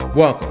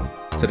Welcome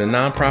to the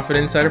Nonprofit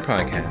Insider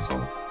Podcast.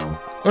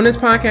 On this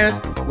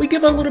podcast, we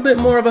give a little bit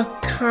more of a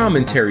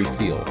commentary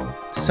feel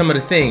to some of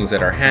the things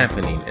that are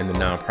happening in the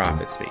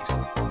nonprofit space.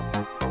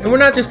 And we're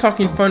not just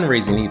talking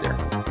fundraising either.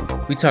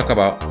 We talk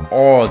about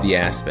all the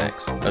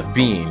aspects of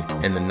being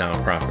in the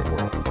nonprofit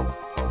world.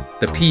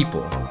 The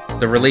people,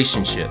 the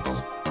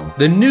relationships,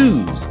 the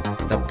news,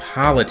 the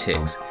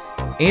politics,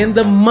 and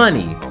the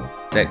money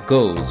that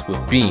goes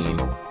with being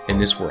in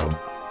this world.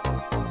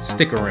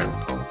 Stick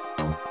around.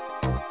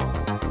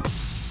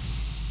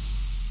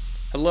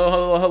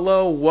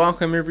 Hello.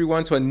 Welcome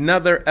everyone to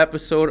another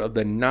episode of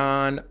the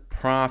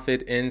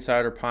Nonprofit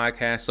Insider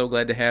Podcast. So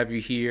glad to have you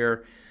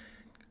here.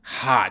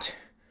 Hot.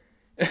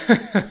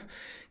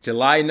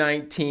 July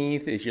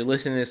 19th. If you're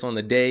listening to this on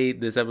the day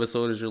this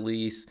episode is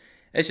released,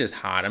 it's just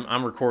hot.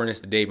 I'm recording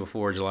this the day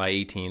before July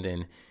 18th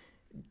and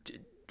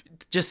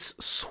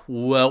just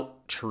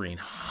sweltering.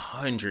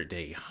 100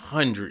 day.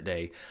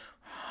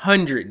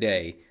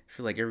 I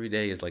feel like every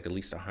day is like at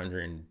least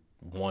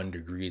 101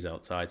 degrees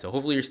outside. So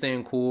hopefully you're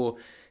staying cool,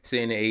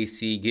 staying in the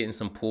AC, getting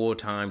some pool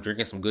time,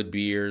 drinking some good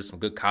beers, some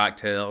good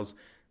cocktails,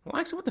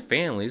 relaxing with the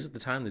family. This is the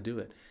time to do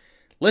it.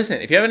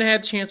 Listen, if you haven't had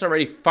a chance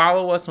already,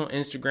 follow us on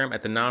Instagram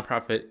at the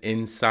Nonprofit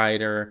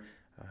Insider.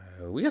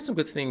 We got some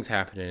good things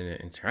happening in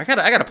Instagram.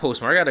 I gotta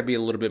post more. I gotta be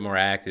a little bit more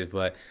active,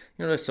 but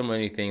there's so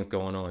many things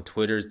going on.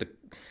 Twitter's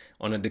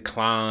on a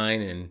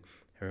decline, and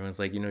everyone's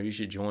like, you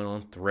should join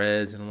on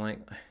Threads, and I'm like,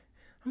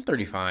 I'm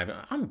 35.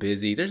 I'm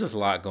busy. There's just a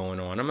lot going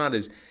on. I'm not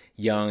as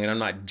young, and I'm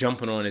not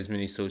jumping on as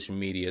many social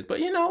medias. But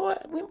you know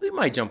what? We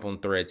might jump on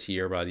Threads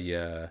here by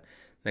the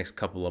next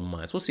couple of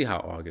months. We'll see how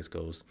August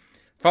goes.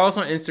 Follow us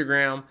on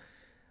Instagram.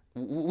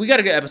 We got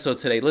a good episode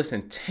today.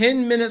 Listen,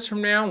 10 minutes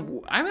from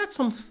now, I got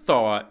some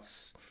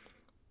thoughts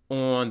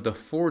on the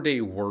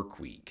 4-day work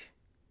week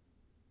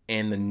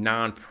and the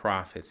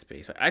nonprofit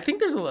space. I think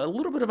there's a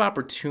little bit of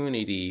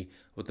opportunity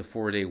with the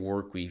 4-day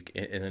work week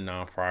in the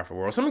nonprofit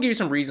world. So I'm going to give you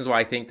some reasons why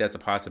I think that's a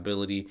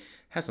possibility.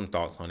 Have some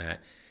thoughts on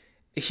that.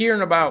 Here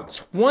in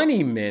about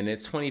 20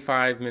 minutes,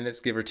 25 minutes,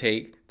 give or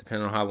take,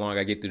 depending on how long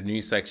I get through the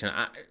news section,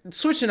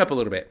 switching up a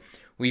little bit.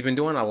 We've been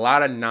doing a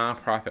lot of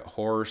nonprofit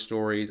horror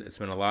stories. It's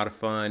been a lot of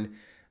fun.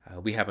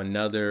 We have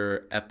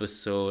another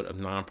episode of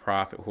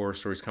nonprofit horror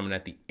stories coming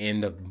at the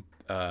end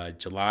of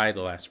July,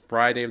 the last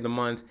Friday of the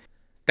month.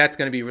 That's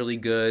going to be really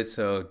good,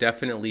 so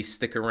definitely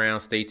stick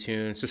around, stay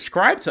tuned.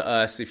 Subscribe to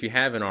us if you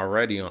haven't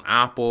already on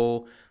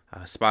Apple,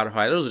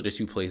 Spotify. Those are the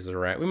two places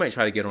we're at. We might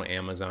try to get on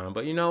Amazon,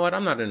 but you know what?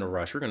 I'm not in a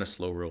rush. We're going to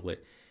slow roll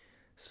it.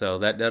 So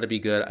that'll be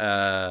good.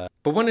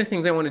 But one of the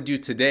things I want to do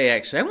today,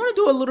 actually, I want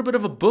to do a little bit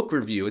of a book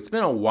review. It's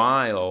been a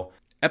while.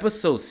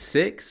 Episode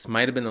 6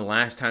 might have been the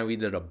last time we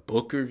did a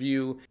book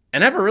review.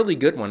 And I have a really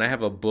good one. I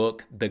have a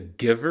book, The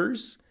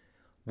Givers,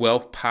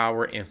 Wealth,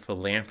 Power, and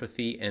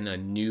Philanthropy in a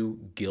New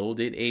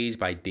Gilded Age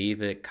by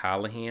David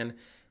Callahan.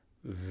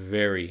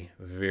 Very,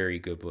 very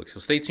good book. So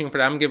stay tuned for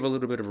that. I'm going to give a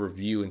little bit of a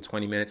review in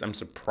 20 minutes. I'm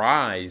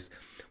surprised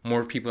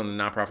more people in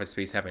the nonprofit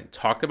space haven't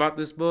talked about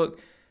this book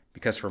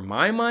because for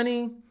my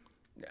money,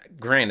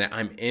 granted,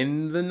 I'm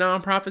in the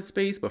nonprofit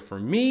space, but for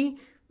me,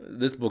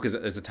 this book is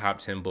a top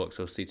 10 book.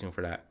 So stay tuned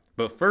for that.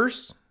 But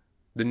first,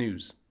 the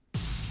news.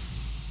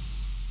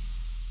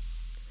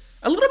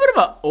 A little bit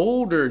of an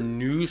older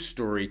news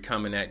story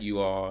coming at you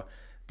all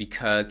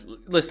because,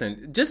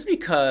 listen, just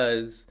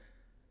because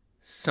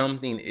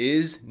something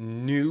is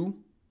new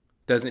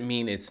doesn't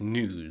mean it's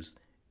news.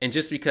 And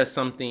just because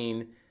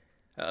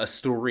a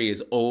story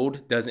is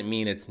old doesn't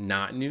mean it's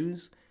not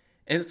news.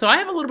 And so I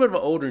have a little bit of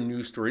an older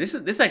news story. This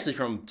is actually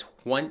from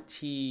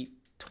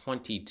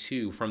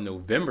 2022, from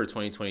November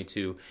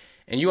 2022.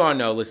 And you all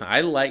know, listen, I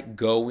like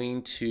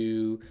going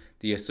to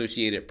the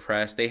Associated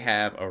Press. They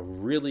have a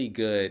really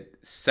good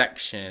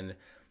section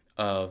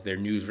of their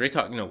news where they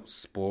talk,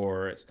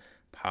 sports,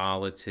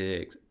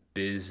 politics,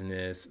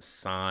 business,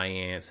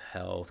 science,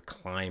 health,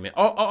 climate,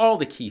 all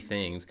the key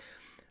things.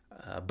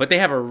 But they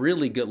have a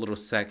really good little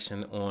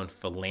section on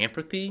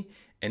philanthropy.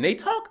 And they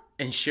talk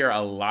and share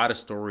a lot of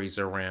stories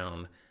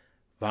around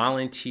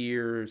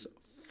volunteers,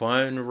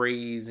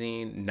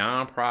 fundraising,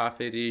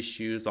 nonprofit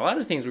issues, a lot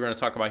of things we're going to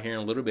talk about here in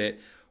a little bit,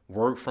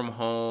 work from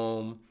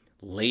home,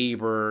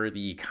 labor,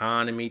 the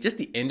economy, just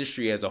the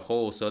industry as a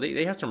whole. So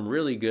they have some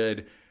really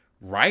good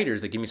writers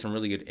that give me some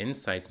really good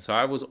insights. So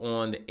I was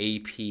on the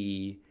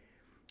AP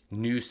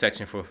news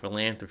section for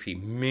philanthropy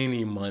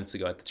many months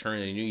ago at the turn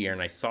of the new year,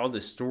 and I saw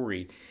this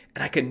story,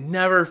 and I could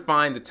never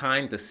find the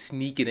time to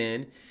sneak it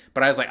in.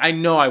 But I was like, I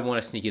know I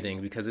want to sneak it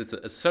in because it's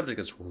a subject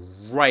that's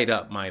right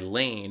up my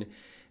lane.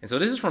 And so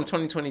this is from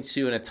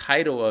 2022, and the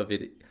title of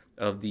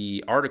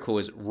the article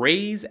is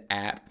Rayze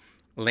app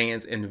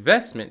lands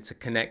investment to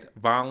connect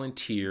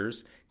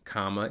volunteers,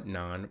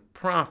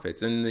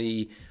 nonprofits. And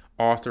the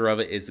author of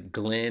it is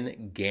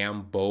Glenn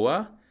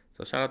Gamboa.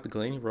 So shout out to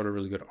Glenn. He wrote a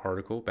really good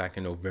article back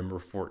in November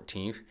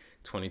 14th,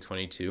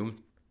 2022.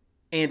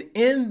 And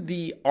in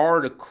the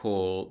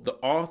article, the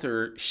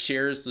author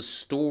shares the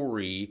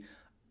story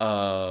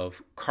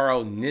of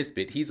Carl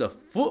Nisbet. He's a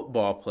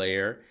football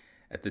player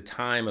at the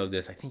time of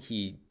this. I think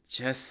he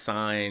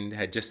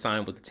had just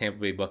signed with the Tampa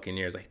Bay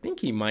Buccaneers. I think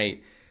he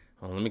might.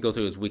 Oh, let me go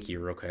through his wiki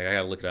real quick. I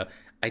gotta look it up.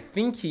 I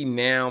think he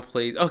now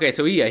plays. Okay,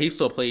 so he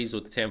still plays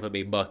with the Tampa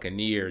Bay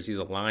Buccaneers. He's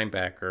a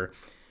linebacker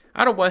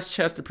out of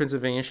Westchester,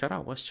 Pennsylvania. Shout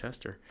out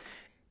Westchester.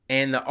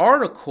 And the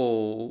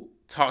article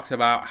talks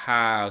about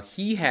how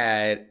he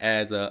had,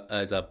 as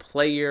a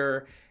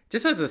player,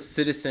 just as a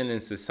citizen in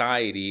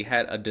society,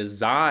 had a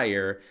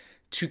desire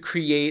to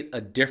create a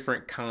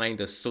different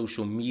kind of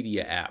social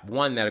media app,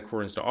 one that,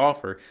 according to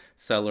offer,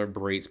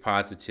 celebrates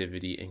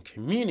positivity and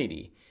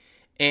community.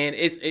 And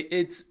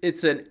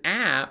it's an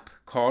app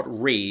called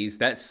Rayze.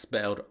 That's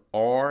spelled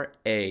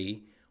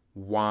Rayze.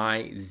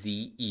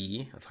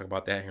 I'll talk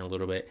about that here in a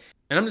little bit.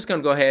 And I'm just going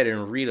to go ahead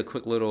and read a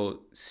quick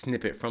little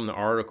snippet from the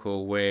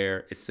article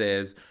where it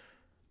says,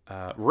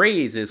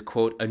 Rayze is,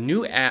 quote, a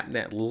new app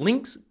that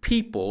links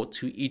people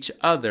to each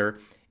other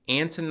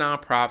and to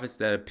nonprofits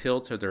that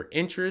appeal to their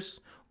interests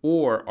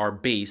or are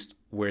based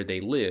where they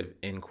live,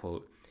 end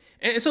quote.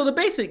 And so the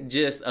basic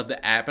gist of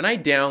the app, and I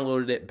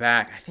downloaded it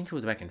back, I think it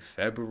was back in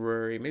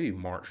February, maybe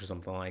March or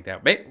something like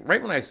that,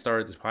 right when I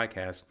started this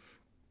podcast.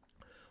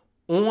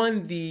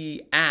 On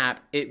the app,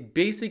 it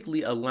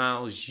basically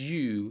allows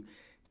you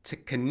to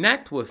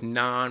connect with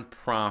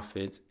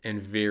nonprofits in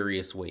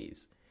various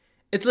ways.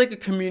 It's like a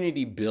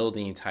community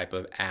building type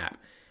of app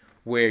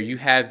where you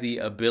have the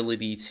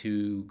ability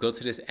to go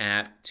to this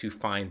app to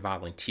find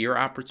volunteer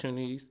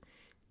opportunities.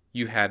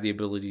 You have the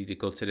ability to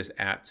go to this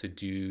app to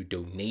do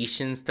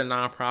donations to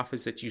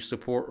nonprofits that you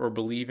support or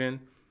believe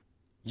in.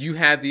 You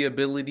have the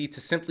ability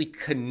to simply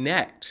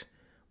connect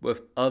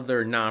with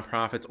other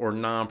nonprofits or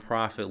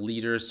nonprofit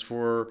leaders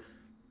for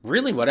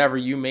really whatever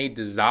you may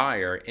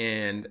desire.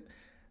 And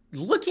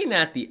looking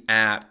at the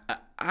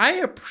app, I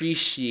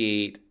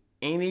appreciate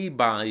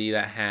anybody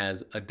that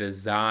has a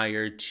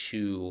desire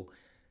to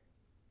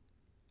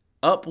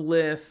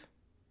uplift,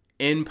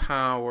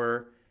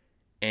 empower,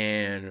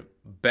 and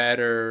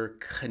better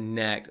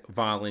connect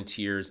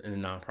volunteers in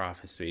the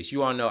nonprofit space.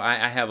 You all know I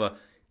have a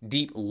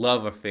deep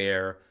love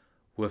affair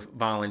with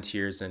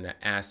volunteers and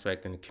the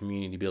aspect and the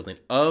community building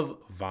of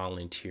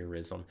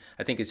volunteerism.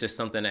 I think it's just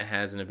something that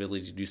has an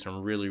ability to do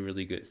some really,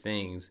 really good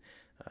things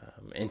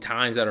in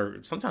times that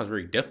are sometimes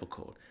very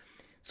difficult.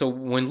 So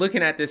when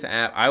looking at this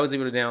app, I was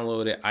able to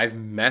download it. I've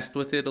messed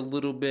with it a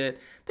little bit.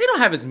 They don't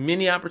have as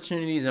many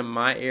opportunities in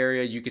my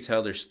area. You could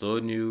tell they're still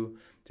new.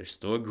 They're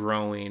still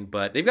growing,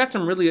 but they've got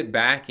some really good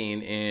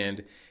backing.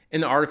 And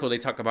in the article, they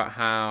talk about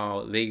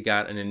how they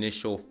got an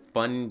initial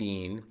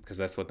funding, because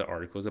that's what the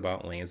article is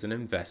about, lands and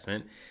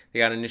investment. They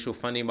got initial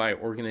funding by an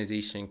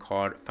organization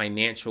called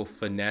Financial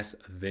Finesse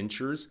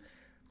Ventures.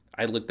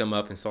 I looked them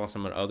up and saw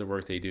some of the other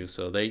work they do.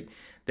 So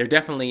they're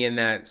definitely in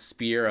that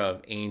sphere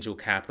of angel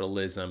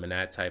capitalism and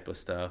that type of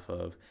stuff,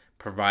 of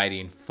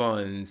providing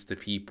funds to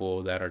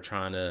people that are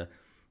trying to,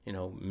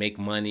 make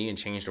money and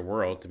change the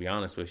world, to be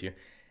honest with you.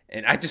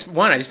 And I just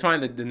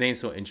find the name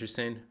so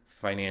interesting,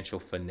 Financial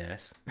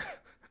Finesse.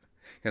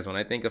 Because when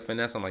I think of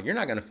finesse, I'm like, you're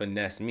not going to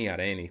finesse me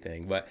out of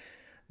anything. But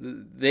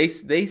they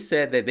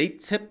said that they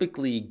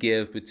typically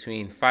give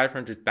between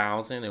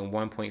 $500,000 and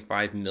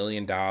 $1.5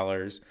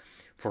 million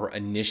for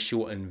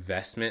initial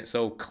investment.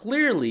 So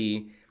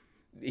clearly,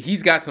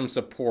 he's got some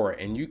support.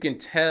 And you can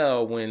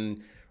tell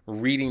when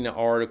reading the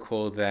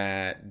article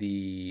that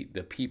the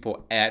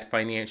people at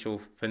Financial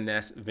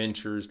Finesse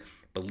Ventures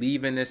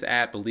believe in this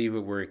app, believe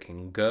it where it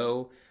can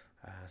go.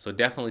 So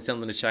definitely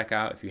something to check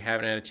out if you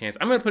haven't had a chance.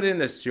 I'm going to put it in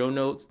the show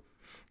notes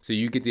so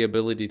you get the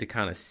ability to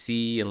kind of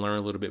see and learn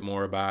a little bit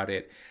more about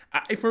it.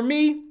 For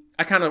me,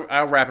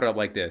 I'll wrap it up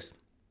like this.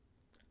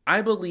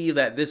 I believe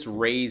that this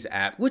Rayze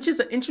app, which is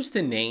an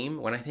interesting name,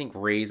 when I think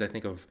Rayze, I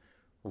think of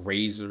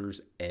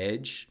Razor's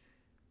Edge.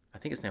 I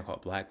think it's now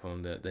called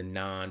Blackbone, the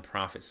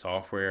non-profit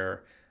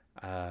software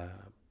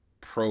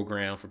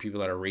program for people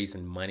that are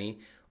raising money.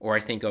 Or I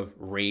think of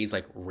Rayze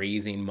like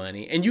raising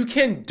money. And you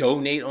can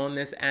donate on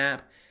this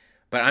app,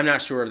 but I'm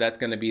not sure if that's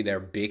going to be their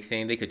big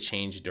thing. They could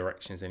change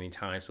directions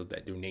anytime so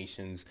that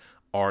donations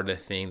are the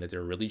thing that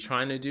they're really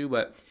trying to do.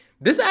 But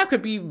this app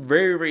could be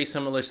very, very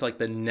similar to like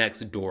the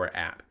Nextdoor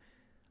app.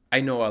 I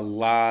know a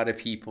lot of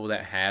people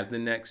that have the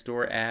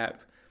Nextdoor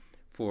app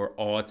for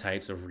all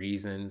types of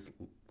reasons.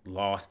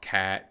 Lost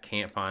cat,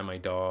 can't find my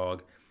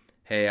dog.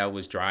 Hey, I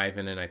was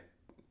driving and I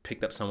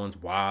picked up someone's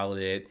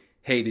wallet.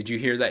 Hey, did you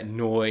hear that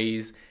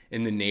noise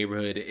in the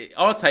neighborhood?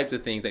 All types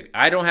of things.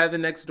 I don't have the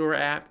Nextdoor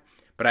app,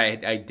 but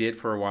I did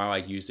for a while. I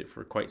used it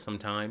for quite some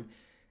time.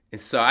 And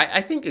so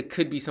I think it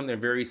could be something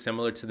very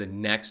similar to the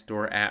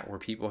Nextdoor app, where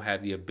people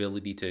have the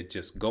ability to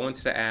just go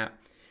into the app,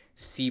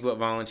 see what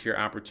volunteer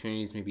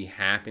opportunities may be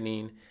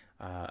happening,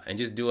 and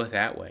just do it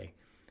that way.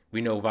 We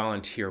know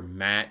Volunteer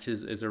Match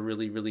is a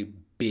really, really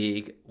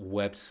big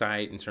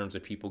website in terms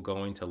of people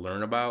going to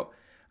learn about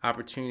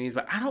opportunities.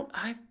 But I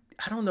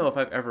don't know if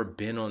I've ever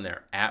been on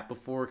their app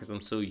before, because I'm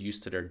so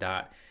used to their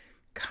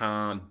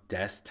 .com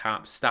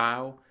desktop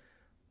style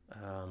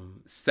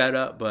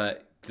setup.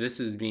 But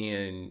this is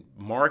being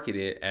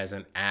marketed as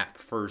an app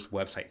first,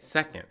 website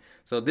second.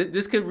 So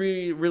this could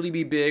really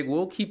be big.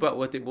 We'll keep up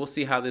with it. We'll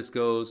see how this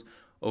goes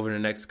over the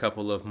next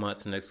couple of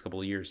months, the next couple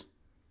of years.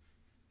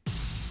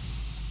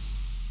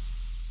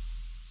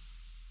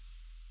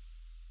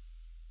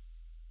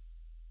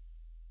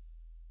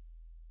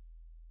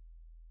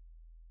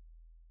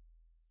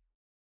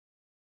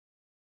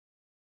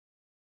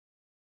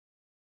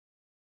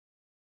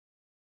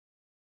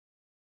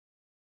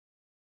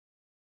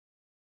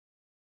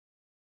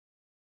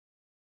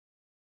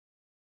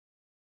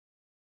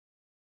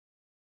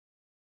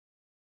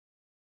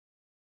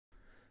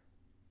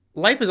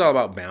 Life is all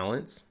about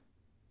balance,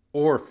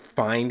 or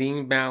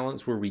finding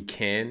balance where we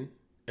can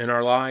in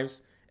our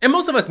lives. And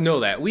most of us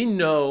know that. We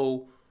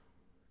know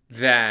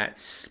that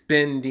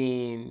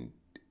spending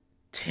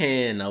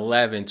 10,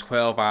 11,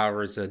 12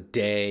 hours a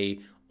day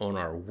on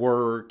our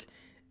work,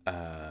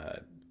 uh,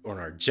 on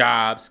our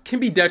jobs can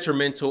be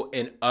detrimental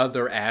in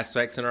other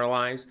aspects in our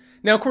lives.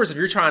 Now, of course, if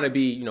you're trying to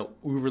be,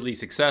 uberly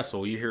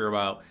successful, you hear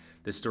about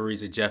the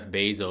stories of Jeff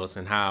Bezos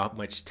and how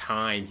much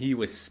time he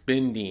was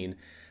spending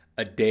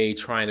a day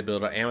trying to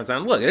build on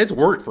Amazon. Look, it's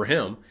worked for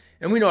him.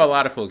 And we know a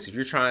lot of folks, if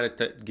you're trying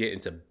to get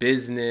into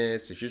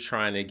business, if you're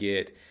trying to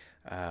get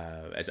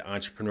as an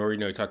entrepreneur,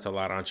 you talk to a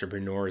lot of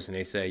entrepreneurs and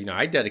they say,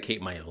 I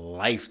dedicate my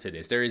life to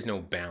this. There is no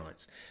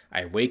balance.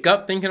 I wake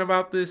up thinking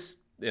about this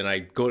and I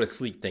go to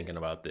sleep thinking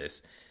about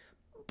this.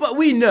 But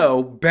we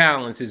know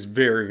balance is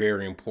very,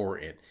 very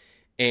important.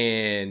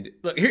 And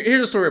look,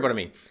 here's a story about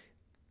me.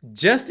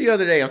 Just the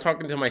other day, I'm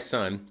talking to my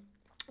son.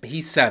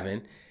 He's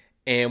 7.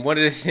 And one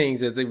of the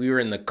things is that we were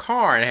in the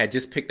car and I had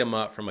just picked him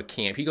up from a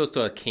camp. He goes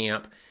to a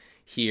camp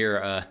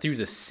here through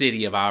the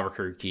city of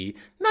Albuquerque.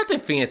 Nothing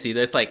fancy.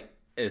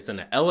 It's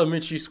an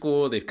elementary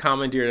school. They've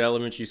commandeered an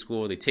elementary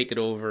school. They take it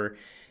over.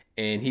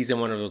 And he's in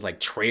one of those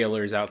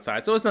trailers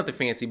outside. So it's nothing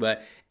fancy,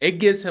 but it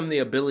gives him the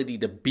ability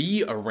to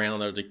be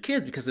around other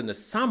kids because in the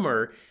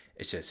summer,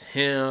 it's just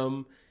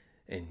him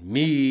and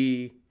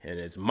me and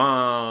his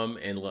mom.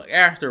 And look,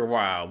 after a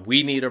while,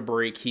 we need a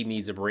break. He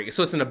needs a break.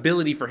 So it's an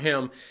ability for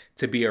him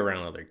to be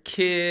around other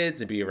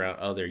kids and be around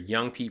other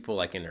young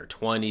people in their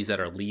 20s that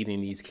are leading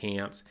these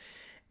camps.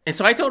 And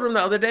so I told him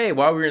the other day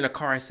while we were in the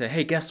car, I said,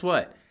 hey, guess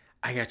what?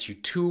 I got you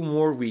 2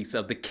 more weeks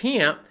of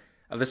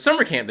the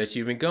summer camp that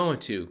you've been going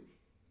to.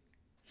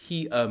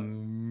 He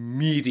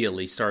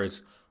immediately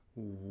starts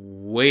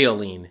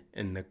wailing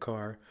in the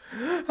car.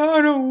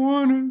 I don't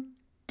want to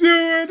do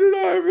it, and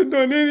I haven't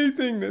done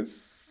anything this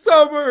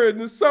summer, and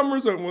the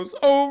summer's almost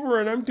over,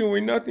 and I'm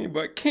doing nothing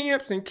but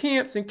camps and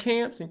camps and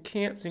camps and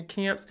camps and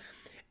camps.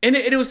 And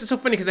it was just so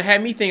funny because it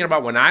had me thinking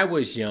about when I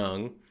was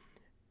young,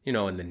 in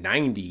the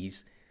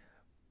 90s,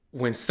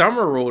 when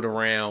summer rolled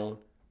around,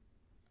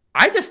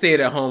 I just stayed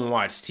at home and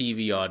watched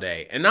TV all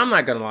day. And I'm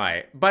not going to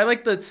lie. By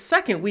the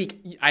second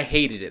week, I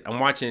hated it. I'm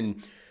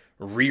watching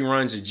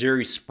reruns of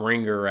Jerry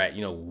Springer at,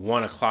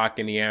 1 o'clock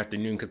in the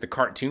afternoon because the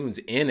cartoon's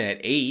in at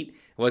 8. It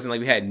wasn't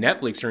like we had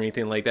Netflix or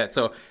anything like that.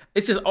 So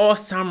it's just all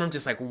summer. I'm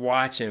just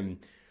watching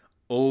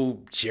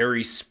old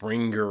Jerry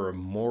Springer or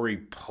Maury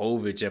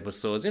Povich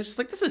episodes. And it's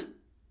just this is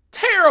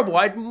terrible.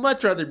 I'd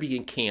much rather be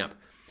in camp.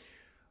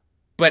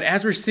 But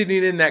as we're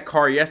sitting in that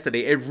car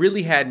yesterday, it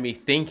really had me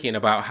thinking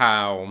about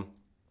how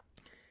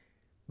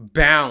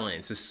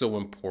balance is so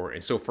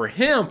important. So for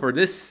him, for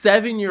this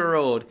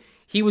 7-year-old,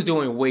 he was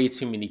doing way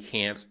too many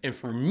camps. And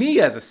for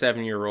me as a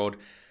 7-year-old,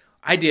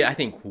 I did, I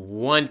think,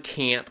 1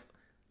 camp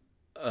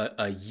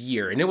a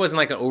year. And it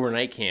wasn't an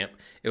overnight camp.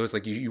 It was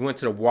you went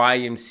to the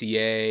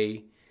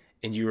YMCA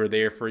and you were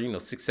there for,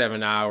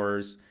 6-7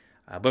 hours.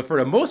 But for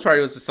the most part,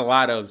 it was just a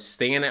lot of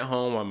staying at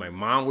home while my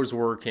mom was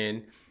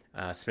working,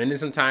 spending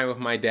some time with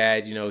my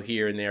dad,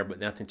 here and there, but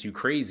nothing too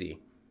crazy.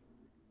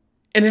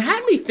 And it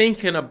had me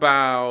thinking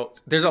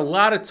about, there's a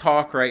lot of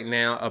talk right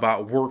now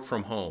about work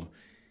from home.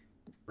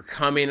 We're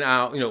coming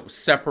out,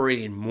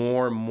 separating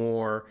more and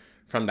more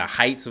from the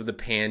heights of the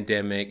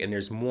pandemic. And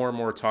there's more and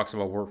more talks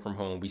about work from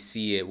home. We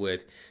see it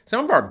with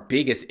some of our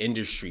biggest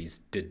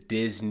industries, the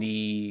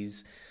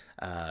Disneys,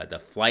 the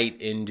flight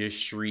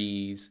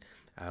industries.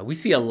 We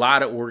see a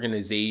lot of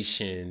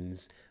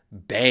organizations,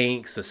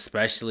 banks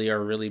especially,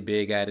 are really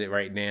big at it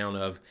right now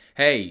of,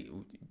 hey,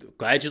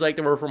 glad you like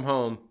to work from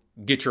home.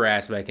 Get your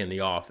ass back in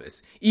the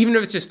office. Even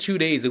if it's just 2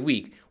 days a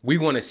week, we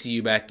want to see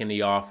you back in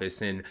the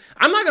office. And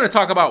I'm not going to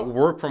talk about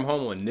work from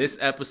home on this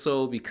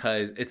episode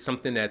because it's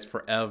something that's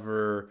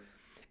forever,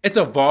 it's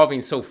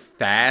evolving so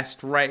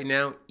fast right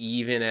now,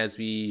 even as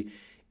we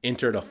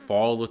enter the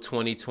fall of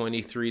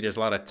 2023. There's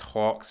a lot of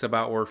talks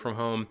about work from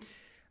home.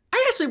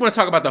 I actually want to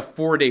talk about the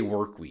 4-day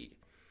work week.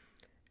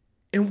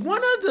 And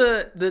one of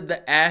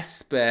the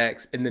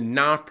aspects in the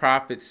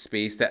nonprofit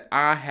space that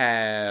I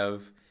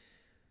have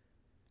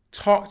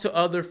talked to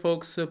other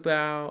folks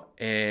about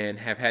and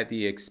have had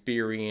the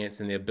experience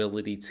and the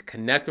ability to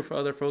connect with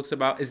other folks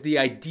about is the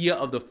idea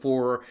of the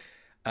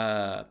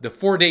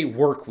 4-day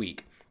work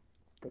week.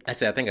 I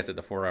think I said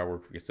the 4-hour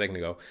work week a second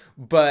ago,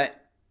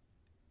 but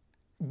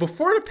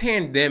Before the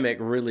pandemic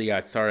really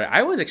got started,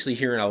 I was actually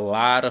hearing a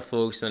lot of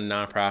folks in the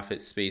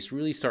nonprofit space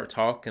really start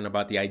talking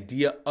about the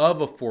idea of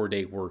a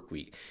 4-day work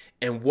week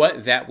and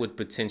what that would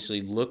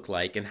potentially look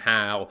like, and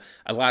how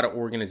a lot of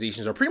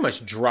organizations are pretty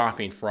much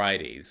dropping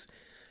Fridays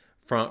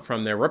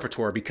from their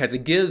repertoire, because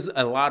it gives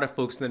a lot of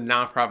folks in the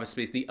nonprofit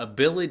space the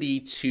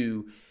ability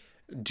to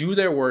do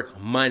their work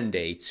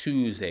Monday,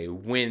 Tuesday,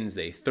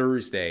 Wednesday,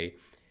 Thursday,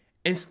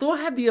 and still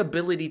have the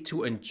ability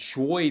to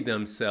enjoy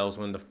themselves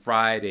on the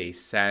Friday,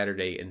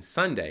 Saturday, and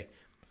Sunday.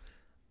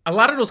 A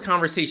lot of those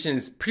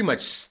conversations pretty much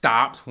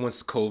stopped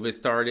once COVID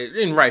started,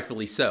 and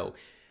rightfully so.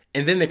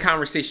 And then the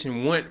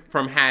conversation went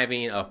from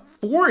having a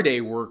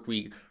 4-day work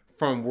week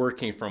from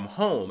working from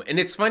home. And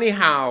it's funny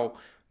how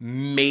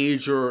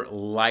major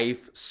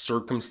life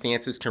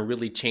circumstances can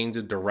really change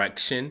the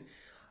direction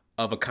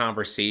of a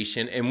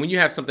conversation. And when you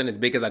have something as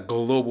big as a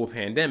global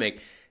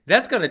pandemic,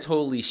 that's going to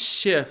totally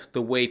shift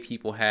the way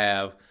people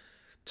have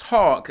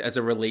talk as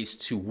it relates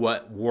to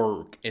what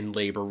work and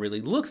labor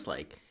really looks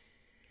like.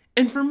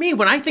 And for me,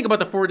 when I think about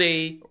the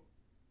 4-day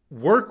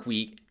work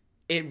week,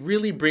 it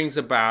really brings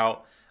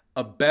about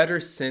a better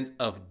sense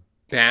of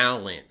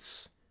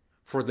balance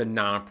for the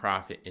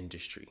nonprofit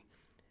industry.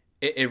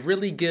 It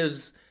really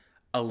gives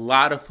a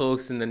lot of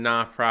folks in the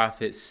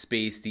nonprofit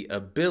space the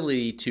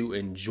ability to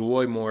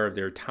enjoy more of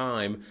their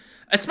time,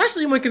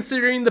 especially when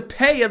considering the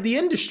pay of the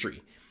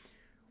industry.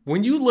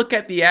 When you look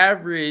at the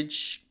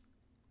average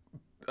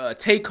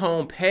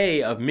take-home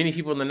pay of many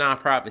people in the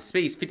nonprofit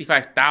space,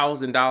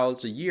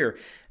 $55,000 a year,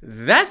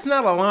 that's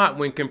not a lot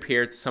when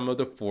compared to some of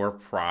the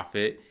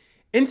for-profit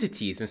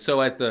entities. And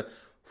so as the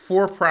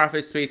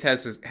for-profit space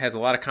has a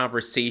lot of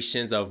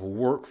conversations of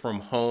work from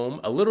home,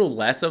 a little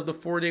less of the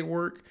 4-day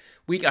work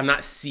week. I'm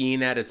not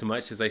seeing that as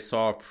much as I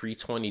saw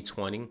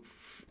pre-2020,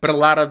 but a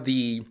lot of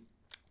the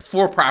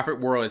for-profit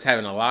world is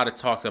having a lot of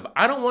talks of,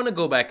 I don't want to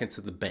go back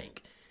into the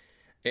bank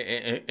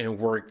and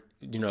work,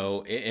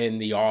 in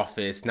the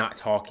office, not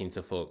talking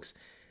to folks.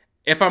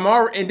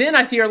 And then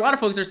I hear a lot of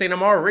folks are saying,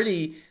 I'm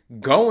already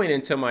going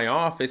into my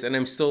office and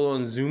I'm still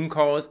on Zoom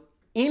calls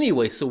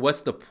anyway, so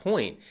what's the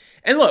point?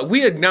 And look,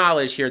 we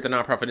acknowledge here at the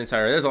Nonprofit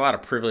Insider, there's a lot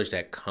of privilege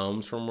that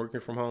comes from working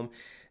from home.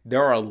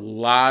 There are a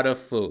lot of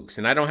folks,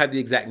 and I don't have the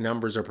exact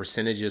numbers or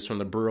percentages from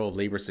the Bureau of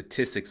Labor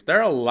Statistics, but there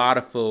are a lot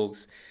of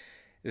folks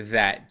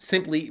that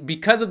simply,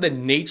 because of the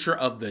nature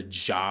of the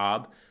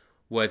job,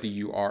 whether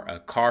you are a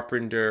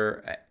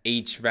carpenter, an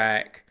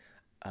HVAC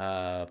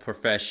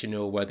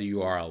professional, whether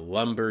you are a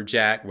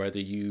lumberjack, whether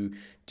you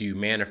do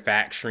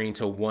manufacturing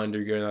to one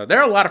degree or another, there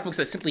are a lot of folks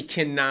that simply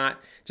cannot,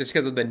 just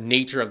because of the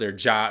nature of their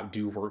job,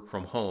 do work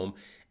from home.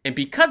 And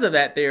because of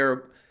that,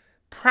 they're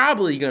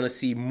probably going to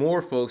see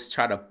more folks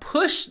try to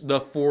push the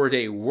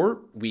 4-day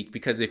work week,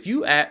 because if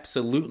you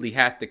absolutely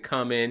have to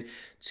come in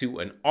to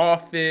an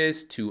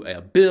office, to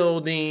a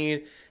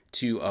building,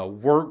 to a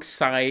work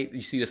site,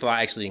 you see this a lot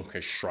actually in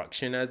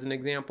construction as an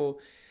example,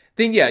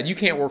 then yeah, you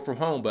can't work from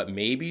home, but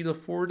maybe the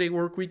 4-day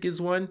work week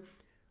is one.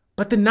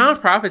 But the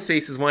nonprofit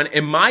space is one,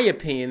 in my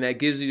opinion, that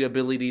gives you the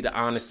ability to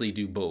honestly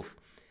do both.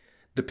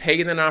 The pay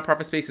in the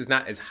nonprofit space is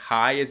not as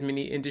high as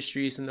many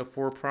industries in the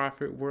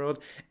for-profit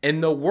world.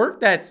 And the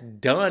work that's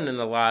done in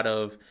a lot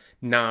of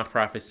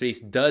nonprofit space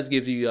does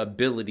give you the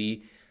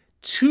ability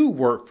to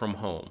work from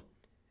home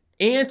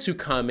and to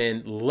come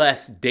in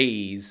less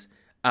days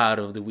out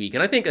of the week.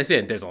 And I think, I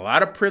said, there's a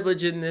lot of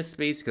privilege in this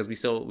space, because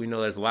we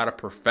know there's a lot of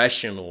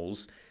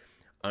professionals,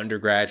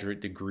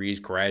 undergraduate degrees,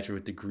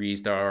 graduate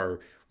degrees, that are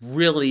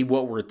really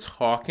what we're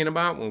talking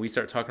about when we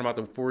start talking about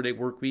the 4-day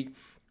work week.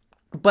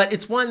 But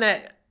it's one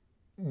that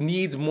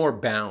needs more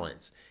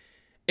balance.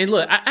 And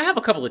look, I have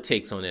a couple of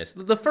takes on this.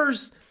 The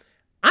first,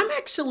 I'm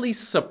actually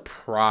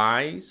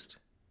surprised.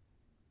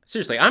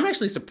 Seriously, I'm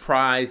actually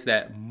surprised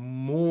that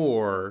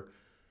more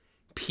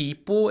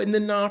people in the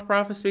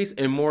nonprofit space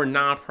and more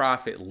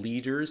nonprofit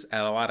leaders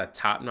at a lot of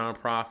top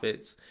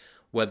nonprofits,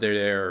 whether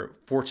they're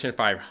Fortune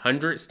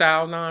 500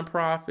 style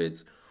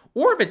nonprofits,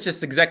 or if it's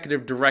just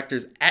executive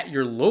directors at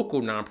your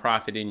local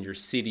nonprofit in your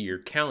city or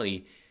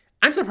county,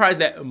 I'm surprised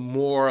that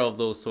more of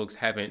those folks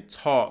haven't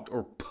talked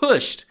or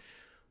pushed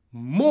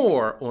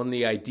more on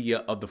the idea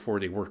of the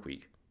 4-day work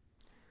week.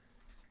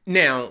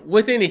 Now,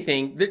 with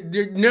anything,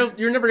 you're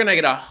never going to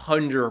get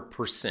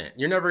 100%.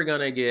 You're never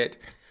going to get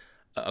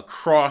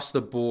across the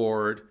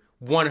board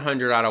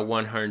 100 out of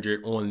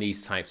 100 on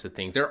these types of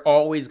things. There are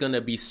always going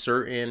to be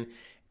certain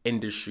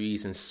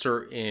industries and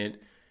certain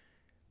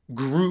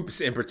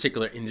groups in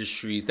particular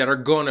industries that are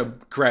going to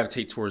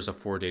gravitate towards a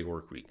 4-day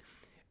work week.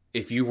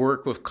 If you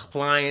work with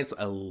clients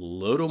a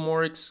little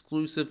more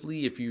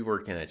exclusively, if you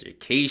work in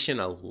education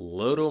a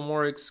little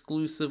more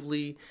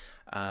exclusively,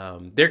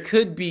 there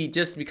could be,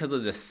 just because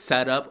of the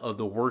setup of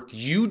the work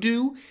you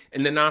do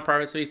in the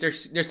nonprofit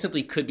space, there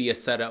simply could be a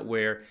setup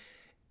where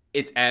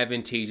it's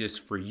advantageous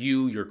for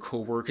you, your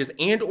coworkers,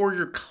 and or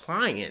your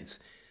clients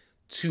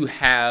to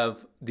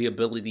have the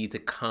ability to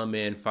come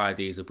in 5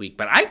 days a week.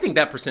 But I think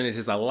that percentage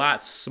is a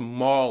lot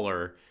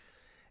smaller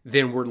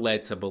than we're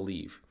led to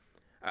believe.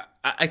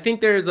 I think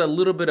there's a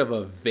little bit of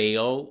a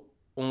veil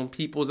on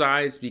people's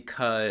eyes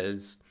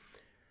because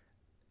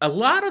a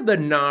lot of the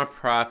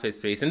nonprofit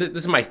space, and this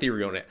is my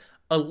theory on it,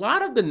 a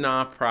lot of the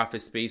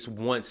nonprofit space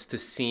wants to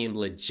seem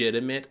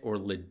legitimate or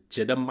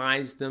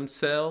legitimize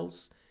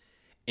themselves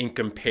in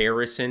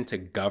comparison to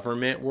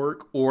government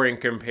work or in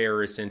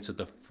comparison to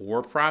the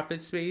for-profit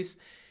space.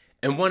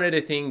 And one of the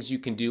things you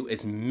can do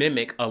is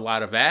mimic a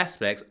lot of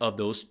aspects of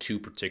those two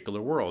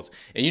particular worlds.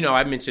 And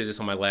I mentioned this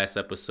on my last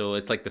episode.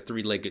 It's like the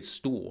three-legged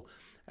stool.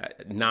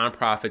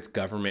 Nonprofits,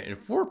 government, and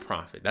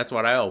for-profit. That's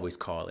what I always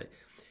call it.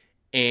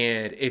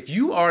 And if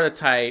you are the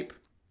type,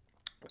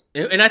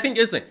 and I think,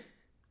 listen,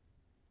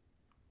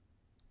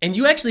 and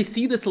you actually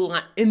see this a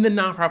lot in the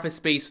nonprofit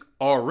space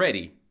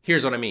already.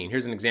 Here's what I mean.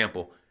 Here's an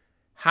example.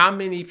 How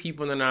many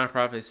people in the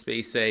nonprofit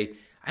space say,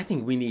 I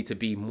think we need to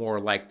be more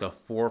like the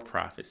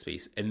for-profit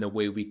space in the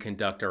way we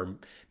conduct our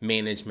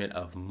management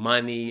of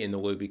money, in the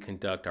way we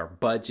conduct our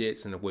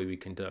budgets, in the way we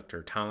conduct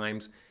our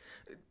times.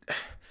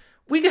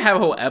 We could have a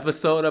whole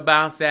episode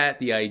about that.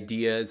 The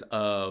ideas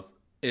of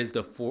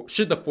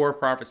should the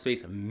for-profit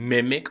space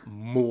mimic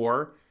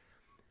more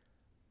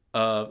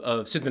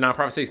should the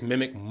nonprofit space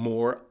mimic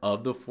more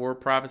of the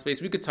for-profit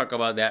space? We could talk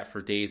about that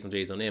for days and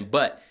days on end.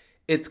 But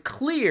it's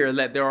clear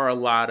that there are a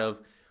lot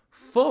of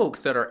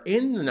folks that are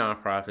in the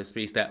nonprofit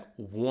space that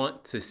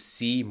want to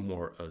see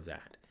more of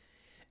that.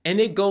 And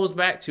it goes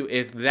back to,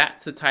 if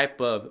that's the type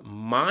of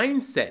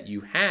mindset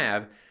you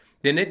have,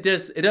 then it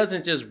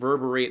doesn't just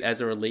reverberate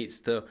as it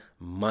relates to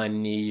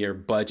money or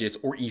budgets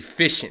or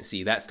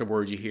efficiency. That's the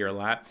word you hear a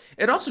lot.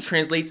 It also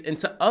translates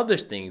into other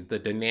things, the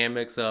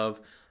dynamics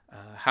of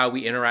how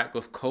we interact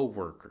with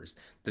coworkers,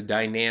 the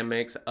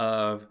dynamics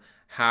of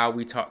how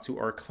we talk to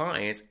our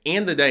clients,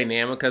 and the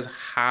dynamic of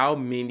how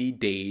many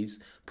days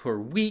per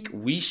week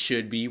we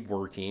should be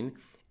working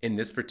in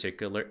this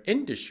particular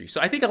industry.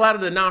 So I think a lot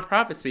of the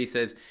nonprofit space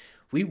says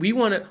we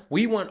want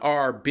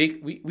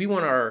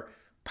our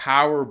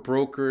power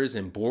brokers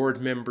and board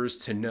members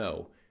to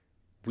know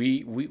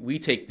we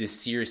take this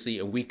seriously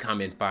and we come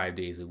in 5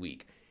 days a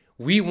week.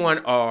 We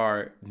want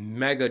our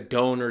mega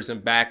donors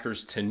and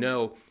backers to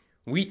know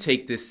we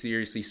take this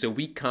seriously, so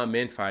we come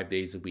in 5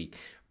 days a week.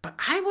 But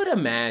I would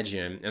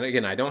imagine, and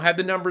again, I don't have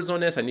the numbers on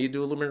this, I need to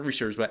do a little bit of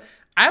research, but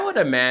I would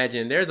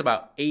imagine there's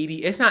about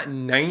 80, if not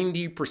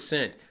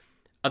 90%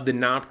 of the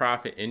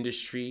nonprofit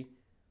industry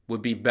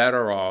would be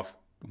better off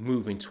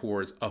moving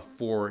towards a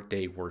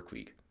 4-day work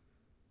week.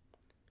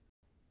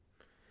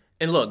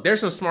 And look, there's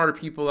some smarter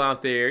people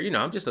out there.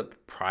 I'm just a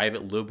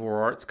private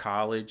liberal arts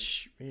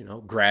college,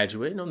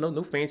 graduate.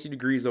 No fancy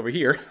degrees over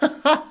here.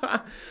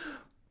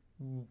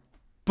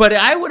 But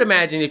I would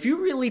imagine if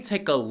you really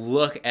take a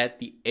look at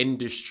the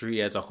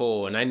industry as a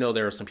whole, and I know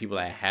there are some people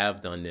that have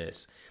done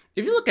this,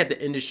 if you look at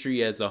the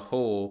industry as a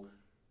whole,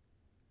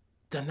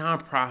 the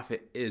nonprofit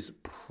is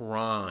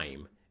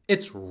prime.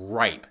 It's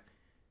ripe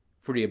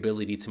for the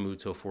ability to move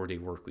to a 4-day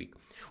work week.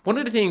 One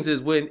of the things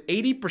is when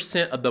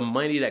 80% of the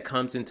money that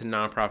comes into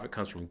nonprofit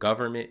comes from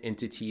government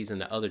entities and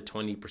the other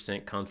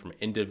 20% comes from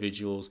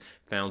individuals,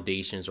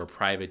 foundations, or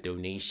private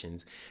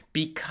donations,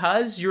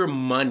 because your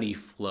money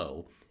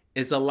flow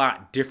is a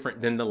lot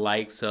different than the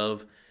likes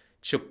of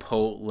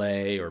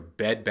Chipotle or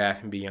Bed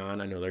Bath &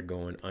 Beyond. I know they're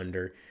going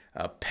under.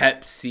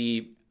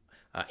 Pepsi,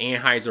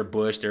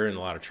 Anheuser-Busch, they're in a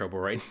lot of trouble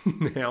right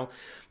now.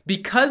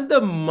 Because the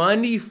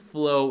money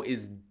flow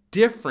is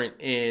different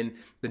in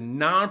the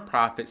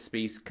nonprofit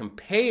space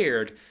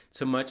compared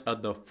to much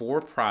of the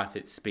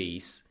for-profit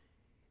space,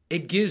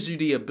 it gives you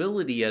the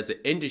ability as an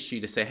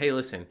industry to say, hey,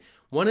 listen,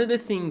 one of the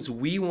things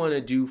we want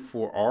to do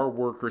for our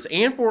workers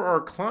and for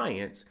our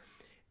clients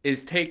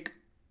is take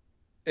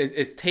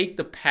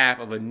the path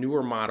of a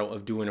newer model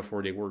of doing a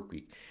 4-day work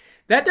week.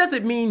 That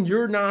doesn't mean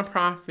your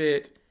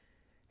nonprofit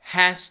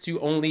has to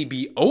only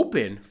be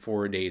open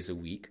 4 days a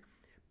week,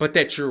 but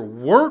that your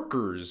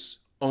workers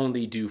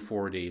only do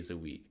 4 days a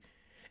week.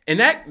 And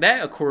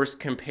that of course,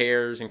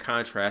 compares and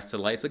contrasts to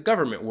the likes of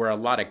government, where a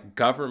lot of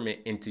government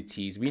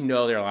entities, we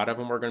know there are a lot of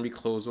them are going to be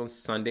closed on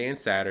Sunday and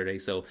Saturday.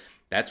 So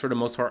that's for the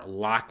most part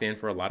locked in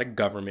for a lot of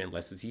government,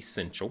 unless it's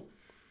essential.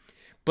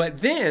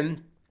 But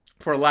then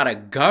for a lot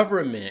of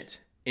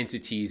government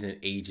entities and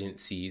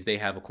agencies, they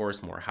have, of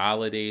course, more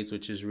holidays,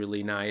 which is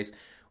really nice.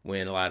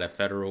 When a lot of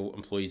federal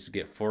employees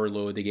get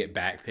furloughed, they get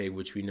back pay,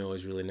 which we know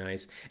is really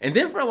nice. And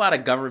then for a lot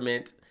of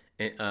government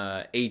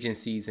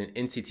agencies and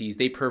entities,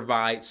 they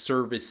provide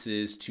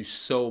services to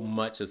so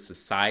much of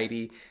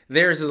society.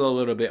 Theirs is a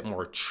little bit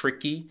more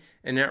tricky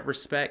in that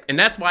respect. And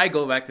that's why I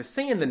go back to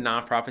saying the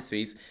nonprofit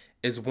space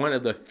is one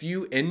of the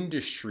few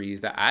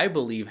industries that I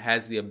believe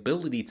has the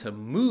ability to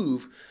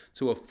move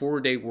to a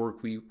 4-day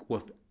work week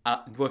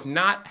with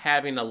not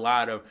having a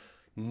lot of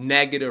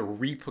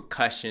negative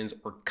repercussions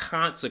or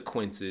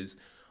consequences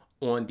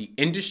on the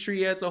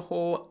industry as a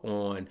whole,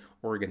 on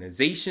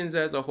organizations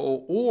as a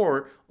whole,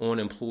 or on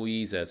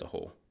employees as a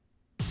whole.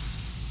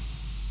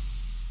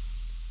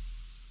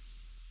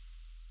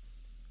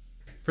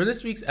 For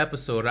this week's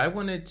episode, I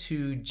wanted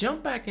to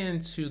jump back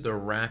into the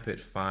rapid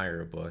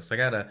fire books. I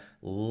got a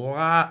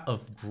lot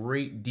of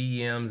great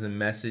DMs and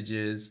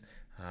messages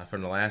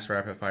from the last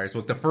Rapid Fires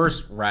book, the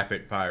first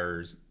Rapid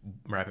Fire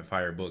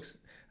books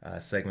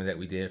segment that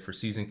we did for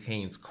Susan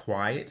Cain's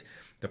Quiet,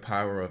 The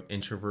Power of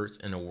Introverts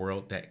in a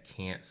World That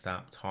Can't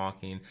Stop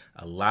Talking.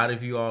 A lot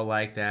of you all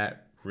like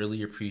that.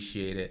 Really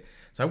appreciate it.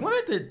 So I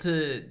wanted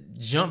to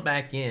jump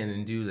back in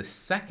and do the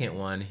second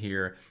one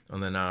here on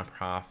the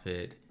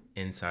Nonprofit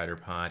Insider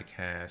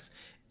Podcast.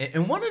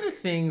 And one of the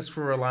things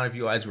for a lot of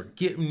you, as we're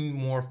getting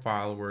more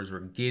followers, we're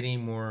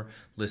getting more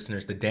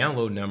listeners, the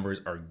download numbers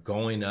are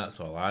going up.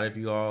 So a lot of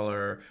you all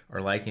are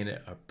liking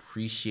it.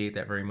 Appreciate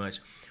that very much.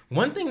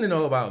 One thing to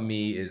know about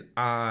me is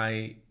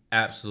I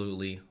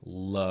absolutely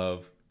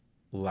love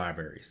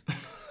libraries.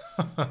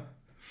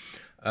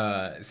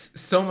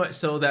 So much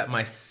so that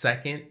my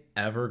second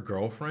ever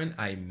girlfriend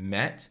I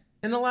met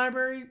in a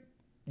library.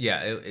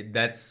 Yeah,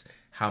 that's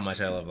how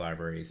much I love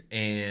libraries.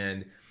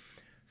 And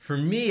for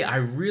me, I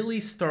really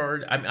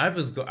started. I mean, I've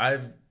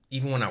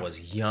even when I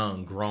was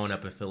young, growing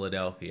up in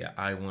Philadelphia,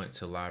 I went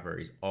to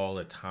libraries all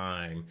the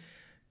time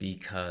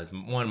because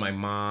one, my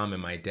mom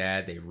and my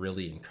dad, they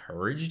really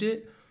encouraged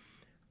it.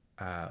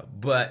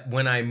 But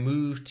when I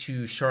moved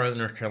to Charlotte,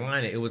 North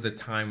Carolina, it was a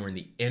time when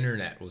the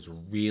internet was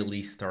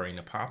really starting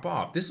to pop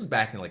off. This was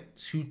back in like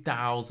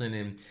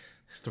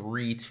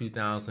 2003,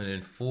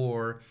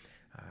 2004.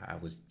 I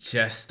was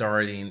just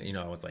starting,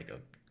 I was like a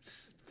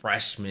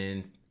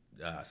freshman,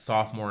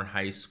 sophomore in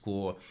high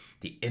school.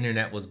 The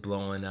internet was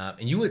blowing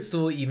up. And you would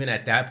still, even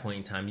at that point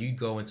in time, you'd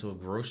go into a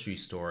grocery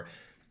store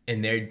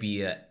and there'd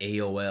be a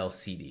AOL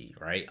CD,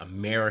 right?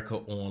 America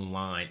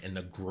Online in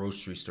the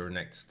grocery store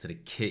next to the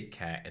Kit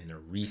Kat and the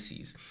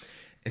Reese's.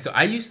 And so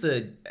I used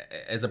to,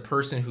 as a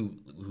person who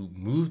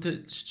moved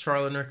to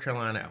Charlotte, North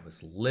Carolina, I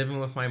was living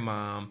with my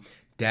mom.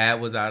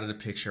 Dad was out of the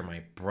picture.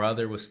 My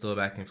brother was still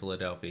back in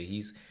Philadelphia.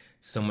 He's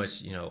so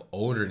much,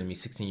 older than me,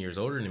 16 years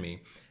older than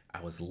me.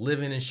 I was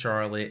living in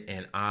Charlotte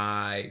and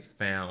I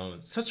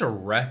found such a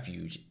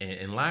refuge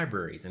in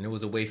libraries. And it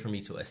was a way for me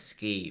to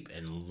escape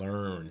and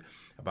learn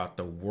about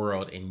the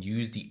world and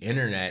use the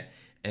internet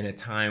in a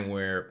time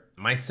where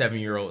my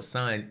 7-year-old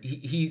son,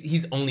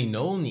 he's only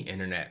known the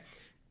internet.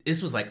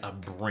 This was like a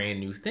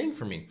brand new thing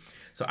for me.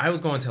 So I was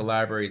going to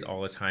libraries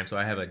all the time. So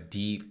I have a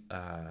deep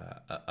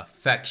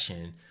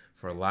affection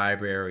for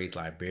libraries,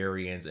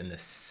 librarians, and the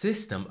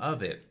system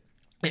of it.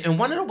 And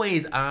one of the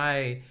ways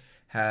I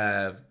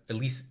have, at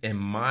least in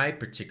my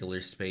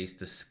particular space,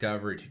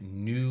 discovered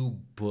new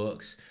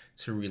books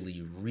to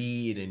really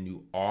read and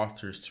new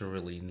authors to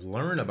really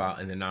learn about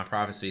in the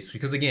nonprofit space.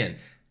 Because again,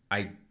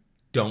 I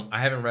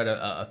haven't read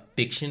a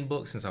fiction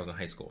book since I was in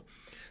high school.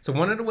 So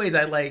one of the ways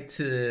I like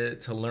to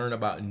learn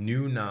about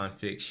new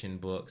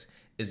nonfiction books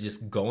is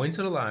just going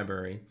to the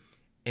library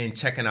and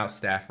checking out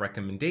staff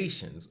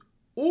recommendations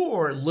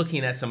or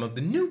looking at some of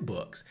the new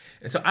books.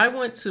 And so I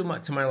went to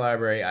my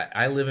library.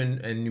 I live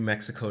in New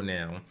Mexico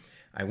now.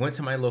 I went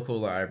to my local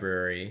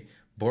library,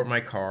 bought my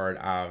card,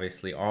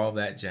 obviously, all of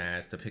that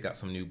jazz to pick out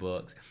some new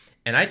books.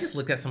 And I just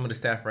looked at some of the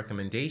staff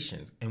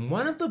recommendations. And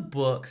one of the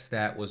books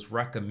that was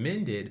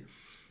recommended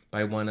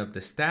by one of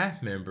the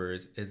staff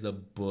members is a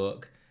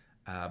book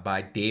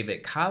by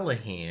David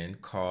Callahan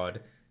called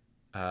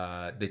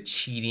The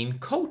Cheating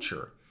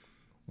Culture: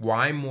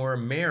 Why More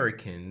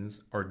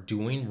Americans Are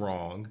Doing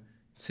Wrong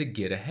to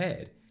Get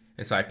Ahead.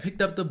 And so I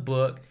picked up the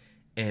book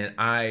and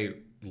I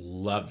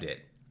loved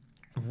it.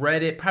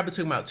 Read it, probably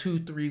took about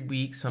 2-3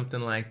 weeks,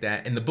 something like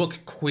that. And the book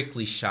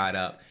quickly shot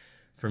up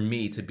for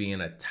me to be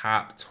in a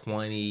top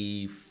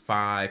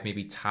 25,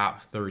 maybe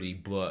top 30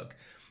 book.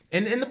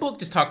 And the book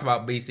just talked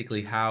about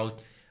basically how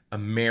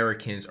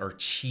Americans are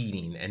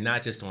cheating, and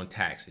not just on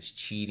taxes,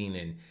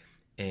 cheating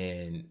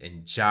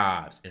in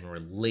jobs and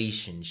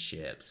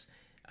relationships,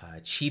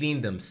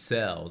 cheating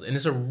themselves. And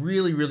it's a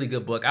really, really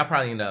good book. It'll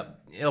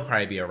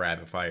probably be a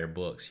rapid fire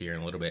books here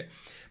in a little bit.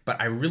 But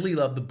I really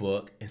love the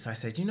book. And so I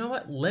said, you know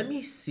what? Let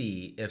me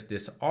see if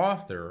this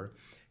author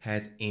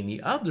has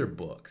any other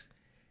books.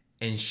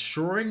 And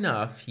sure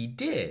enough, he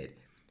did.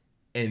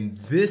 And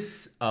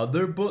this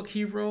other book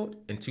he wrote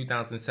in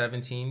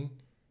 2017,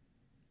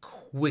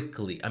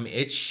 quickly, I mean,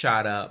 it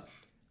shot up,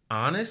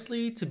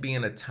 honestly, to be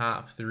in a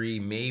top 3,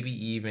 maybe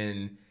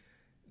even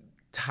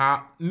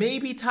top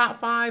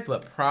 5,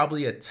 but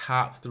probably a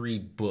top 3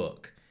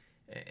 book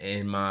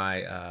in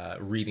my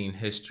reading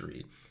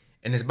history.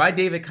 And it's by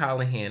David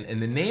Callahan.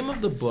 And the name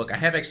of the book I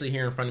have actually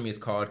here in front of me is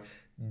called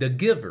The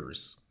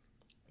Givers: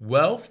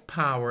 Wealth,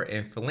 Power,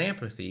 and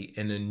Philanthropy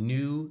in a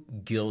New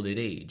Gilded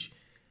Age.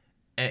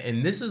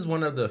 And this is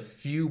one of the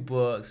few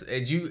books,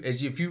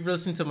 if you've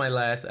listened to my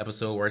last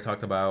episode where I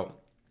talked about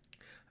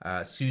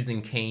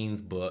Susan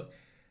Cain's book,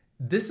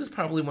 this is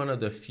probably one of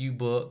the few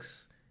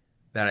books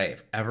that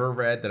I've ever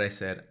read that I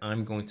said,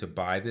 I'm going to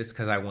buy this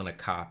because I want a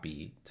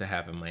copy to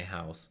have in my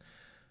house.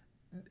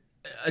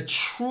 A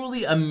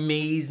truly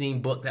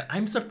amazing book that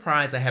I'm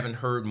surprised I haven't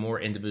heard more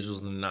individuals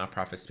in the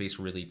nonprofit space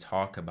really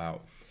talk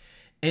about.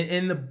 And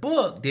in the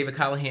book, David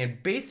Callahan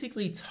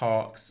basically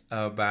talks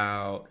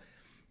about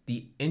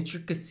the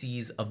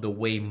intricacies of the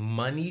way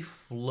money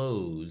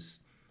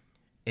flows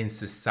in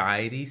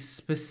society,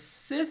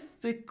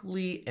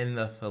 specifically in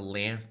the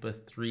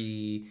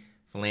philanthropy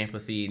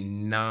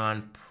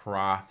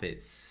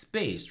nonprofit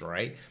space,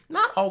 right?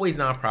 Not always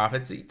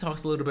nonprofits. He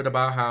talks a little bit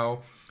about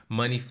how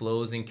money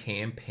flows in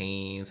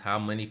campaigns, how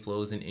money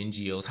flows in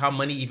NGOs, how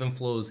money even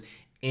flows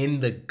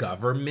in the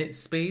government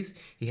space.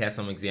 He has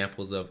some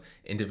examples of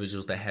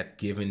individuals that have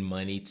given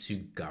money to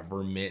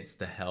governments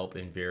to help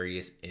in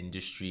various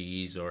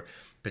industries or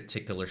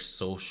particular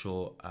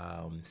social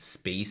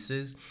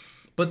spaces.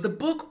 But the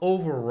book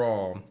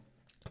overall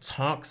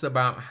talks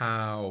about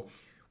how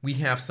we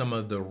have some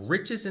of the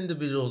richest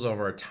individuals of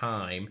our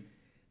time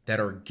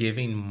that are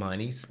giving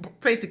money,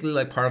 basically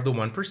like part of the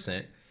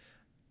 1%,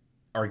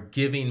 are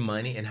giving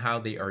money, and how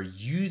they are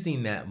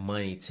using that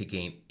money to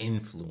gain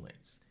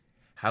influence,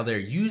 how they're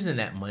using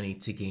that money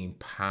to gain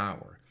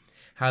power,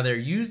 how they're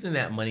using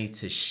that money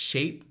to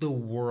shape the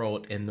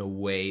world in the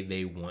way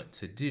they want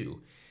to do.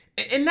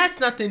 And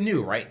that's nothing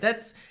new, right?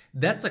 That's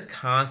a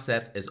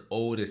concept as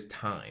old as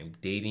time,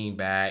 dating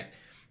back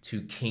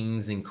to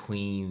kings and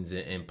queens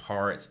in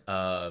parts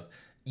of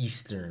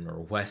Eastern or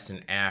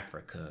Western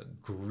Africa,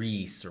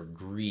 Greece or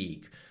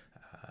Greek,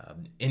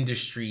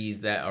 industries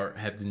that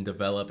have been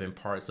developed in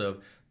parts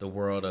of the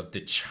world of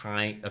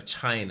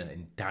China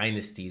and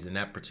dynasties in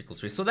that particular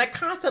space. So that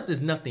concept is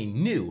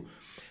nothing new,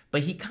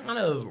 but he kind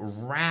of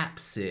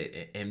wraps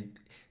it and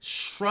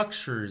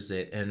structures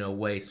it in a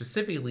way,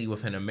 specifically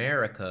within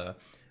America,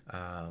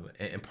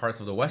 and parts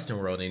of the Western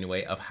world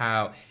anyway, of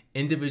how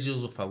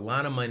individuals with a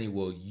lot of money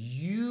will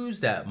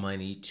use that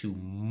money to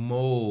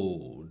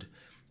mold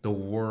the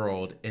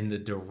world in the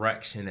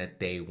direction that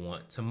they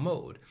want to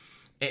mold.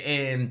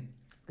 And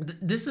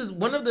this is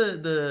one of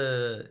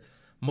the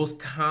most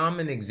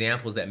common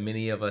examples that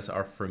many of us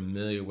are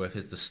familiar with,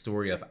 is the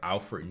story of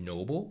Alfred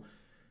Nobel,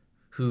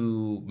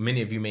 who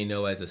many of you may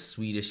know as a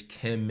Swedish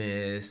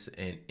chemist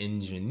and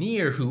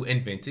engineer who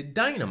invented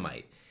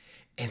dynamite.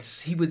 And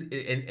he was,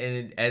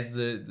 and as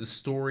the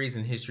stories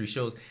and history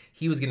shows,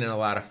 he was getting a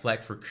lot of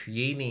flack for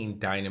creating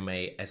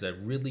dynamite as a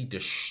really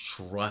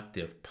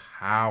destructive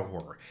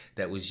power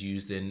that was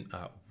used in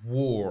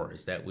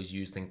wars, that was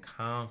used in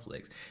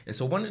conflicts. And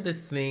so one of the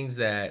things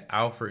that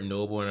Alfred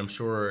Nobel, and I'm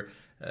sure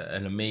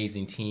an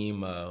amazing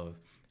team of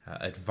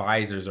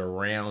advisors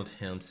around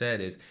him,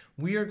 said is,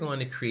 we are going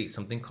to create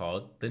something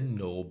called the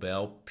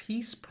Nobel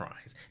Peace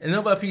Prize. And the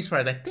Nobel Peace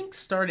Prize, I think,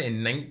 started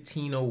in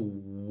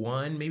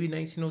 1901, maybe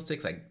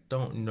 1906. I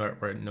don't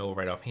know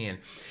right offhand.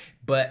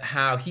 But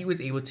how he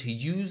was able to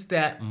use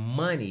that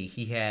money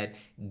he had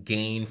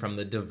gained from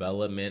the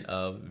development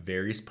of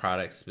various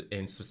products,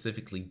 and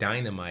specifically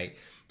dynamite,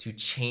 to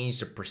change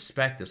the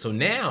perspective. So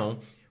now,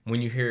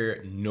 when you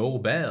hear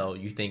Nobel,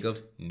 you think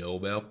of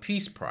Nobel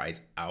Peace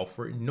Prize,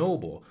 Alfred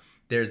Nobel.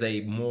 There's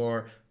a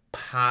more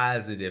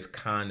positive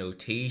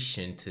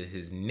connotation to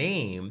his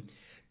name,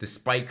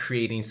 despite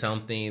creating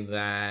something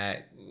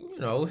that,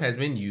 has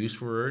been used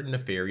for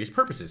nefarious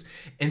purposes.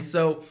 And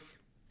so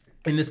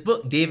in this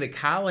book, David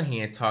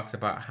Callahan talks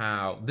about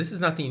how this is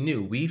nothing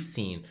new. We've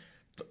seen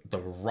the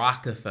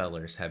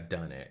Rockefellers have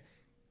done it.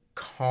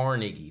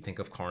 Carnegie, think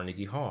of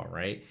Carnegie Hall,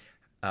 right?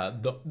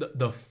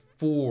 The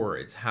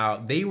Fords,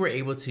 how they were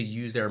able to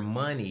use their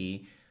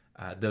money.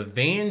 The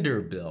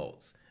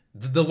Vanderbilts,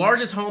 the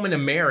largest home in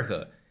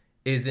America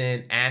is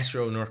in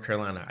Asheville, North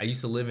Carolina. I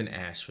used to live in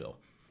Asheville.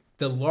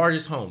 The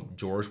largest home,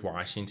 George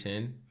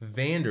Washington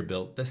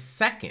Vanderbilt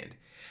II.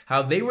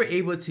 How they were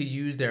able to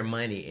use their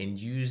money and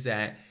use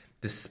that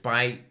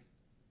despite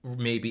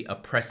maybe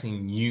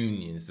oppressing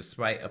unions,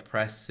 despite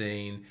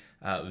oppressing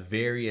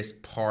various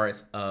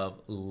parts of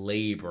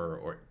labor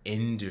or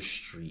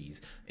industries,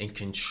 and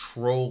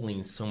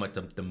controlling so much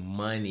of the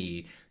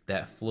money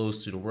that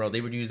flows through the world.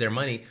 They would use their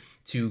money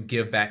to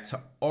give back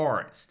to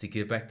arts, to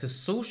give back to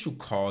social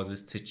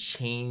causes, to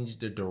change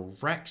the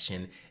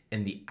direction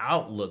and the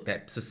outlook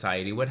that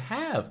society would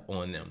have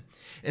on them.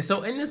 And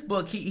so in this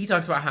book, he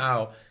talks about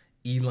how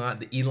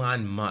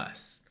Elon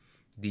Musk,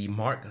 the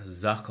Mark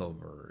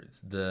Zuckerbergs,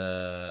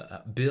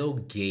 the Bill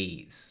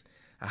Gates,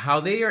 how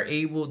they are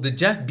able, the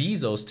Jeff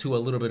Bezos to a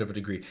little bit of a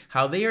degree,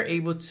 how they are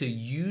able to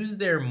use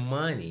their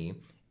money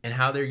and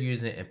how they're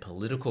using it in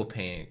political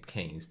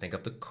campaigns. Think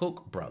of the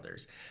Koch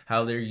brothers,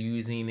 how they're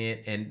using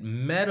it in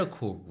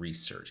medical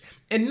research.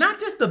 And not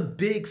just the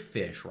big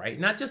fish, right?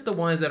 Not just the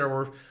ones that are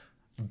worth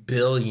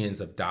billions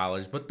of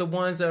dollars, but the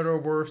ones that are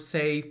worth,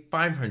 say,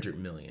 500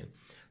 million,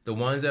 the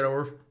ones that are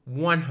worth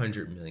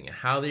 100 million,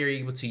 how they're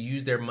able to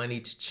use their money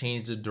to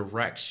change the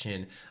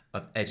direction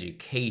of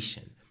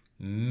education,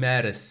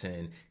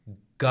 medicine,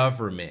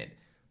 government,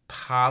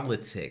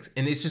 politics.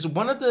 And it's just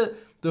one of the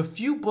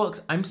few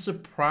books I'm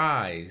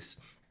surprised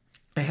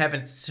I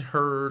haven't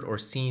heard or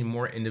seen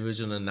more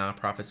individuals in the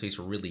nonprofit space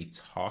really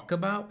talk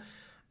about.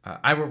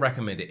 I would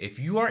recommend it. If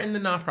you are in the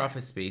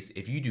nonprofit space,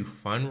 if you do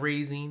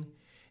fundraising,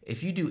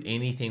 if you do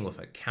anything with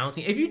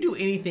accounting, if you do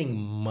anything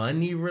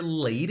money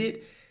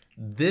related,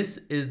 this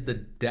is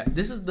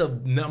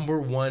the number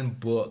one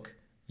book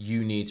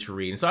you need to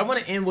read. And so I want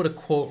to end with a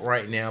quote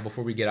right now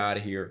before we get out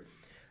of here.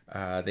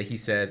 that he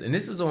says, and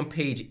this is on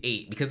page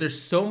 8, because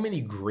there's so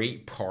many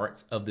great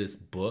parts of this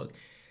book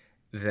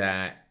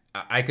that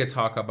I could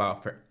talk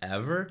about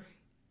forever.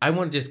 I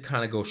want to just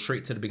kind of go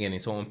straight to the beginning.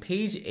 So on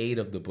page 8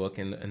 of the book,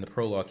 in the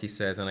prologue, he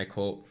says, and I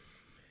quote,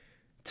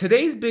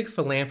 "Today's big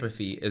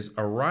philanthropy is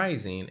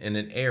arising in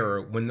an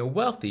era when the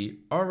wealthy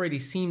already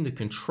seem to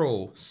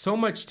control so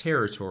much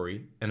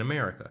territory in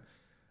America,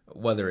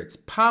 whether it's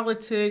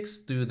politics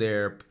through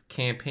their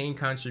campaign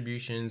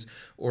contributions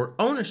or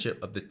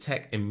ownership of the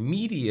tech and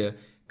media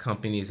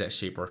companies that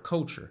shape our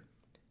culture.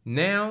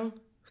 Now,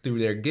 through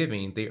their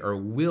giving, they are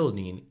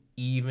wielding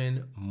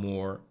even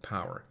more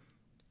power.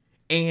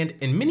 And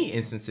in many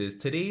instances,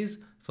 today's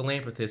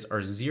philanthropists are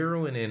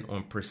zeroing in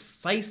on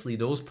precisely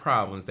those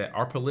problems that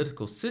our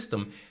political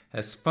system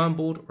has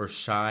fumbled or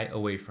shy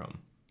away from.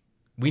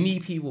 We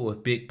need people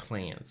with big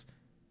plans,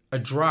 a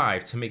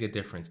drive to make a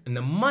difference, and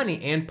the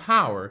money and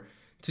power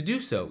to do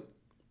so,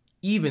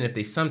 even if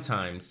they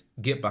sometimes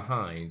get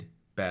behind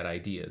bad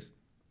ideas.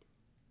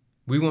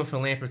 We want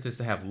philanthropists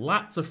to have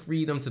lots of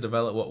freedom to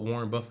develop what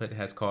Warren Buffett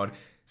has called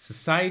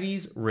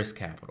society's risk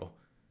capital.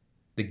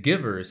 The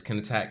givers can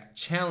attack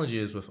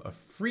challenges with a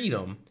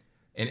freedom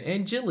and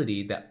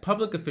agility that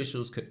public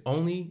officials could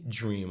only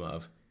dream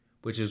of,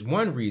 which is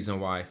one reason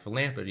why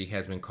philanthropy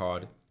has been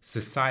called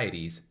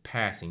society's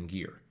passing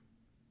gear."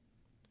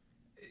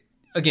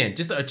 Again,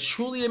 just a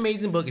truly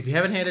amazing book. If you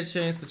haven't had a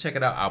chance to check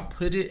it out, I'll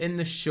put it in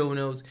the show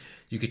notes.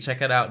 You can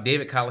check it out.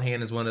 David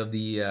Callahan is one of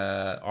the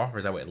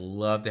authors I would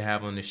love to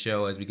have on the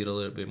show as we get a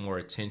little bit more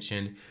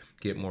attention,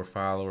 get more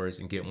followers,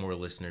 and get more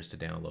listeners to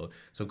download.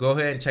 So go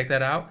ahead and check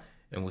that out,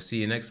 and we'll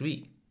see you next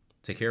week.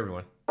 Take care,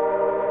 everyone.